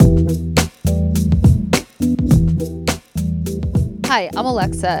Hi, I'm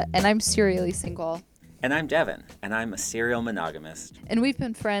Alexa, and I'm serially single. And I'm Devin, and I'm a serial monogamist. And we've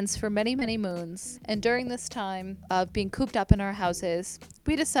been friends for many, many moons. And during this time of being cooped up in our houses,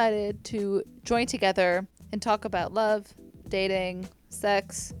 we decided to join together and talk about love, dating,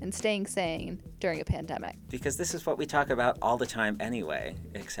 sex, and staying sane during a pandemic. Because this is what we talk about all the time anyway,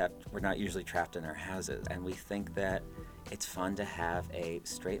 except we're not usually trapped in our houses. And we think that it's fun to have a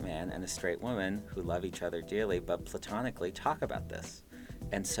straight man and a straight woman who love each other dearly, but platonically talk about this.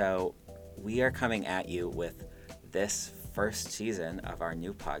 And so we are coming at you with this first season of our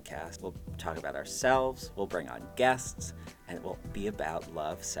new podcast. We'll talk about ourselves, we'll bring on guests, and it will be about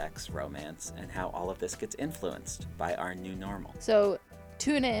love, sex, romance, and how all of this gets influenced by our new normal. So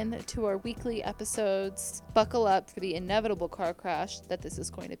tune in to our weekly episodes. Buckle up for the inevitable car crash that this is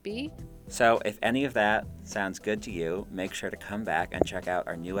going to be. So if any of that sounds good to you, make sure to come back and check out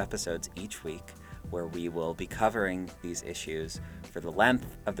our new episodes each week, where we will be covering these issues for the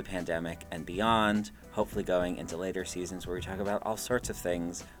length of the pandemic and beyond, hopefully going into later seasons where we talk about all sorts of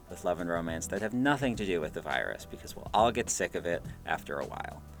things with love and romance that have nothing to do with the virus, because we'll all get sick of it after a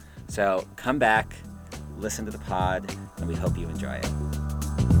while. So come back, listen to the pod, and we hope you enjoy it.